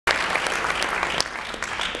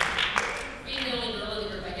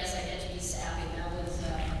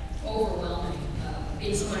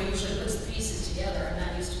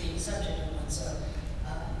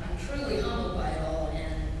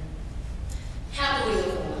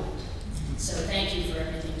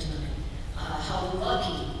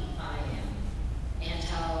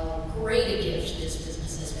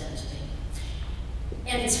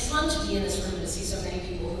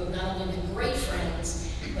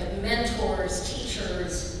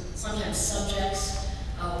different subjects.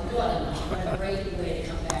 What a great way to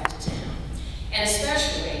come back to town. And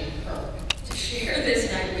especially, to share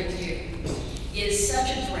this night with you is such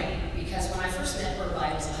a dream, because when I first met Herb,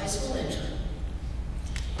 I was a high school intern.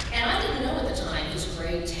 And I didn't know at the time his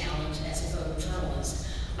great talent as a photojournalist.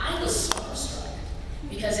 I was starstruck,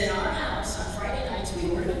 because in our house on Friday nights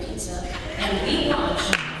we ordered a pizza and we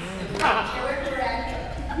watched the great character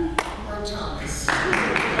actor, Herb Thomas.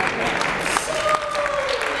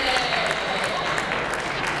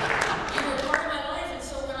 You were part of my life, and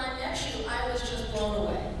so when I met you, I was just blown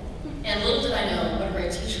away. And little did I know what a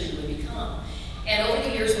great teacher you would become. And over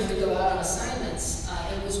the years when we go out on assignments,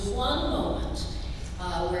 it was one moment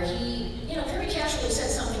where he, very casually said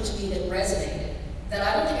something to me that resonated, that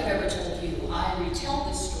I don't think I've ever told you. I retell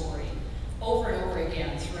this story over and over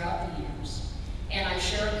again throughout the years. And I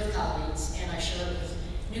share it with colleagues, and I share it with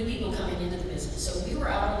new people coming into the business. So we were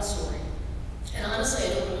out on the story. And honestly,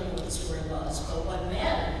 I don't remember what the story was, but what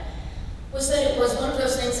mattered was that it was one of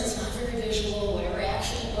those things that's not very visual. Whatever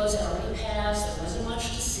action it was, it already passed. There wasn't much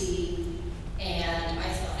to see. And I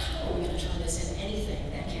thought, how are we going to turn this into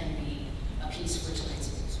anything that can be a piece for tonight's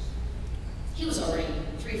news? He was already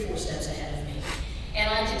 3 or 4 steps ahead of me. And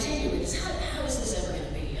I continued with this, how is this ever going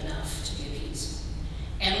to be enough to be a piece?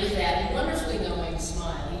 And with that wonderfully knowing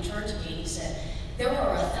smile, he turned to me and he said, there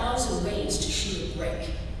are 1,000 ways to shoot a break.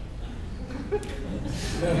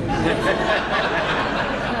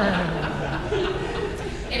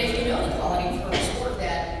 And if you know the quality of Herb's work,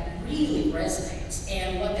 that really resonates.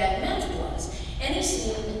 And what that meant was, any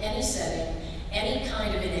scene, any setting, any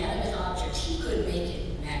kind of inanimate object, he could make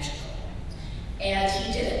it magical. And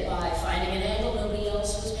he did it by finding an angle nobody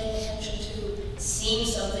else was paying attention to, seeing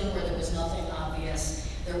something where there was nothing obvious.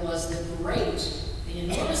 There was the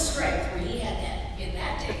enormous strength where he had that, in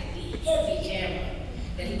that day, the heavy camera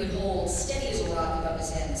that he would hold steady as a rock above his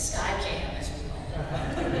head, sky cam, as we call it.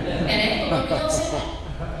 And angle nobody else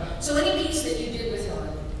had. So any piece that you did with her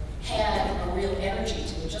had a real energy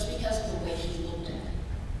to it just because of the way he looked at it.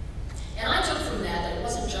 And I took from that it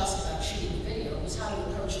wasn't just about shooting the video, it was how to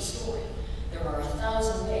approach a story. There are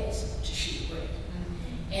 1,000 ways to shoot a break.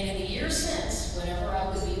 And in the years since, whenever I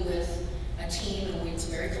would be with a team, and it's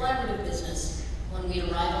a very collaborative business, when we'd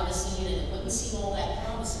arrive on the scene and it wouldn't seem all that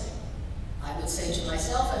promising, I would say to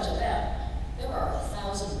myself and to them, there are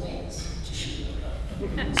 1,000 ways to shoot a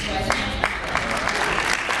break. So I thank you for that.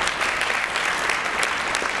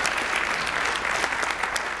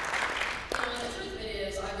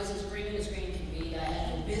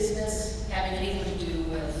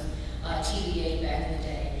 TVA back in the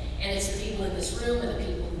day. And it's the people in this room and the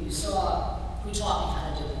people who you saw who taught me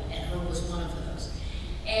how to do it, and Herb was one of those.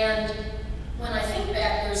 And when I think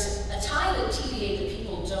back, there's a tie to TVA that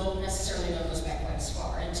people don't necessarily know goes back quite as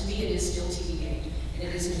far. And to me, it is still TVA, and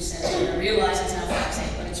it is New Century. I realize it's not Fox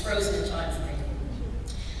 8, but it's frozen in time for me.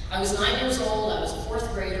 I was 9 years old, I was a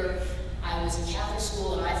 4th grader, I was in Catholic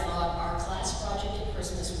school, and I thought our class project at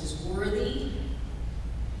Christmas was worthy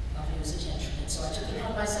of his attention. And so I took it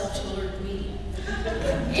upon myself to alert the media.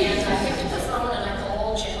 And I picked up the phone and I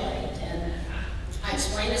called Channel 8, and I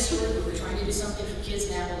explained the story. We were trying to do something for kids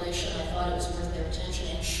in Appalachia, and I thought it was worth their attention.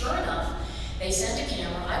 And sure enough, they sent a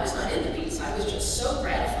camera. I was not in the piece. I was just so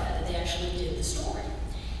gratified that they actually did the story.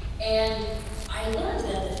 And I learned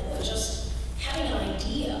then that just having an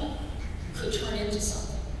idea could turn into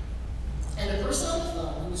something. And the person on the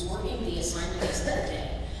phone who was working the assignment that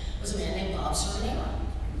day was a man named Bob Serenera.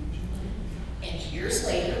 And years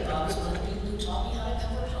later, Bob was one of the people who taught me how to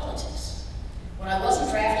cover politics. When I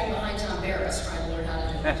wasn't drafting behind Tom Barris trying to learn how to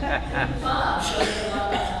do it, Bob showed me a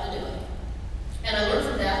lot about how to do it. And I learned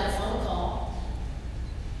from that in a phone call,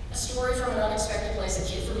 a story from an unexpected place, a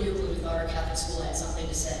kid from Euclid who thought our Catholic school had something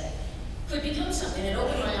to say, could become something. It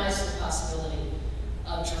opened my eyes to the possibility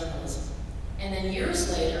of journalism. And then years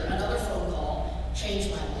later, another phone call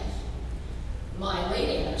changed my life. My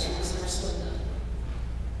late aunt, who was Nurse Linda,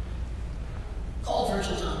 called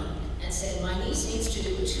Virgil Donovan and said, my niece needs to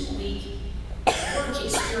do a 2-week work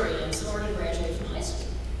experience in order to graduate from high school.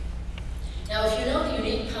 Now, if you know the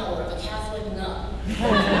unique power of a Catholic nun,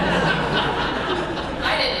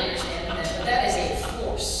 I didn't understand that, but that is a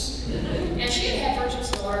force. And she had had Virgil's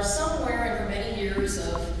daughter somewhere in her many years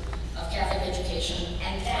of Catholic education,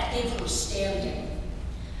 and that gave her standing,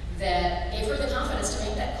 that gave her the confidence to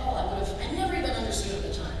make that call. I never even understood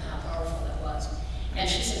at the time how powerful that was. And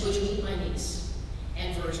she said, would you meet my niece?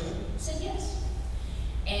 And Virgil said yes.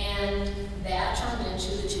 And that turned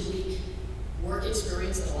into the 2-week work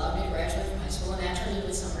experience that allowed me to graduate from high school, and that turned into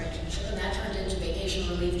a summer internship, and that turned into a vacation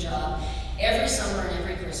relief job every summer and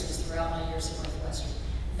every Christmas throughout my years at Northwestern.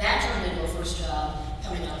 That turned into a first job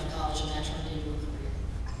coming out of college in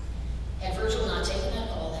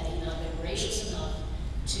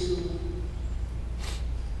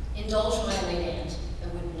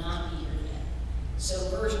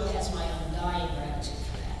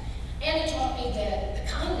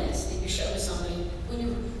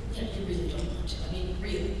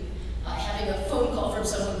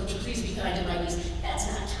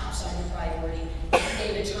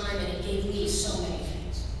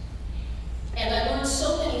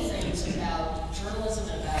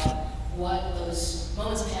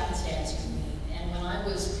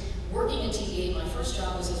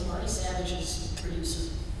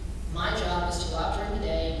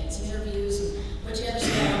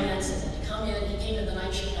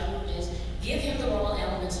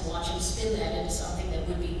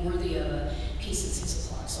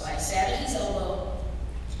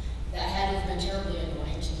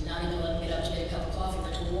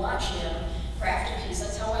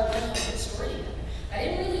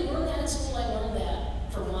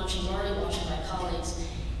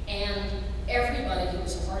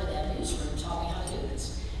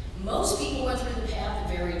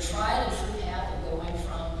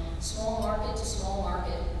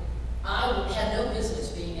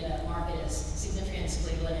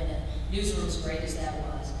newsroom as great as that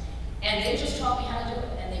was. And they just taught me how to do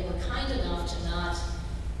it, and they were kind enough to not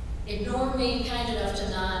ignore me, kind enough to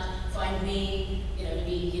not find me, to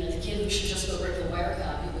be, the kid who should just go rip the wire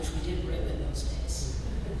copy, which we did rip in those days.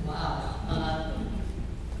 Wow.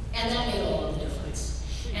 And that made all of the difference.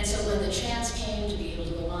 And so when the chance came to be able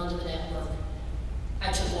to go on to the network,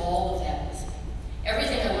 I took all of that with me.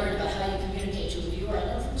 Everything I learned about how you communicate to a viewer, I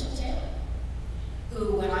learned from Tim Taylor,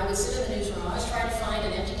 who, when I would sit in the newsroom, I always tried to find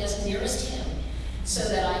an empty desk nearest him so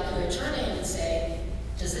that I could turn to him and say,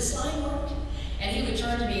 does this line work? And he would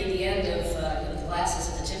turn to me at the end of the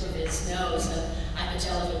glasses at the tip of his nose, and I could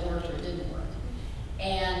tell if it worked or it didn't work.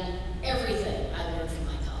 And everything I learned from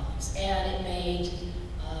my colleagues. And it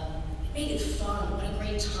made it fun. What a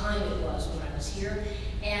great time it was when I was here,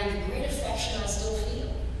 and the great affection I still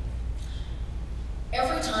feel.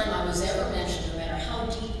 Every time I was ever mentioned, no matter how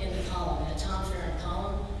deep in the column, in a Tom Farron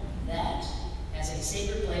column, that has a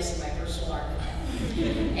sacred place in my personal archive.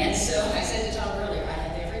 And so I said to Tom earlier, I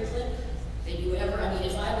have every clip that you ever,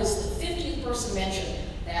 if I was the 50th person mentioned,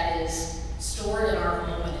 that is stored in our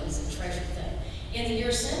home and it is a treasured thing. In the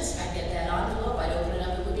years since, I'd get that envelope, I'd open it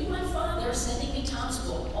up, it would be my father sending me Tom's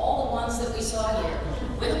book, all the ones that we saw here,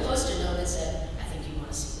 with a post-it note that said, I think you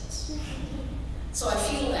want to see this. So I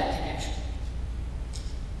feel that connection.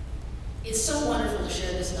 It's so wonderful to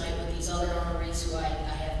share this night with these other honorees who I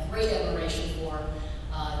have great admiration for.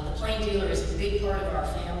 The Plain Dealer is a big part of our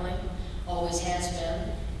family, always has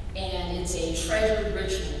been, and it's a treasured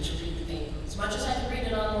ritual to read the paper. As much as I can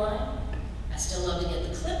read it online, I still love to get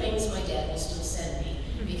the clippings my dad will still send me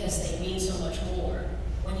because they mean so much more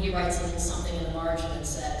when he writes a little something in the margin and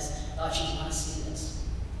says, thought you'd want to see this.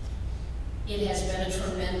 It has been a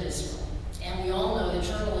tremendous role. And we all know that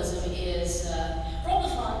journalism is, for all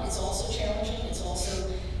the fun, it's also challenging, it's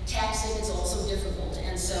also taxing, it's also difficult.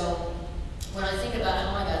 And so when I think about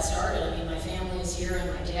how I got started, my family is here, and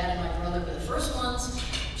my dad and my brother were the first ones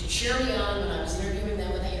to cheer me on when I was interviewing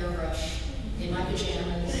them with a hairbrush in my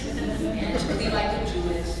pajamas, and to believe I could do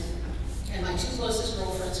it. And my two closest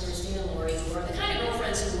girlfriends, Christine and Lori, who are the kind of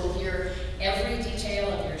girlfriends who will hear every detail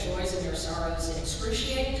of your joys and your sorrows in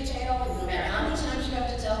excruciating detail, no matter how many times you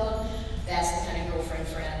have to tell them. That's the kind of girlfriend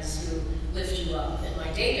friends who lift you up. And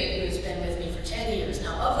my David, who has been with me for 10 years.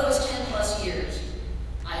 Now, of those 10 plus years,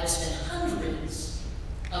 I have spent hundreds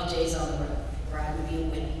of days on the road where I would be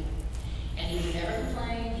away. And he would never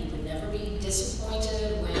complain, he would never be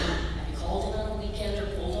disappointed when I'd be called in on a weekend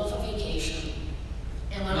or pulled off a vacation.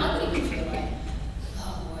 And when I would even feel like,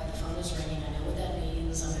 oh boy, the phone is ringing, I know what that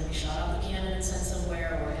means, I'm going to be shot off the cannon and sent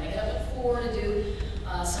somewhere, or I gotta get up at 4 to do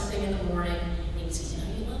something in the morning. And he would say,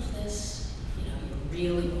 you love this, you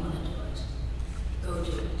really want to do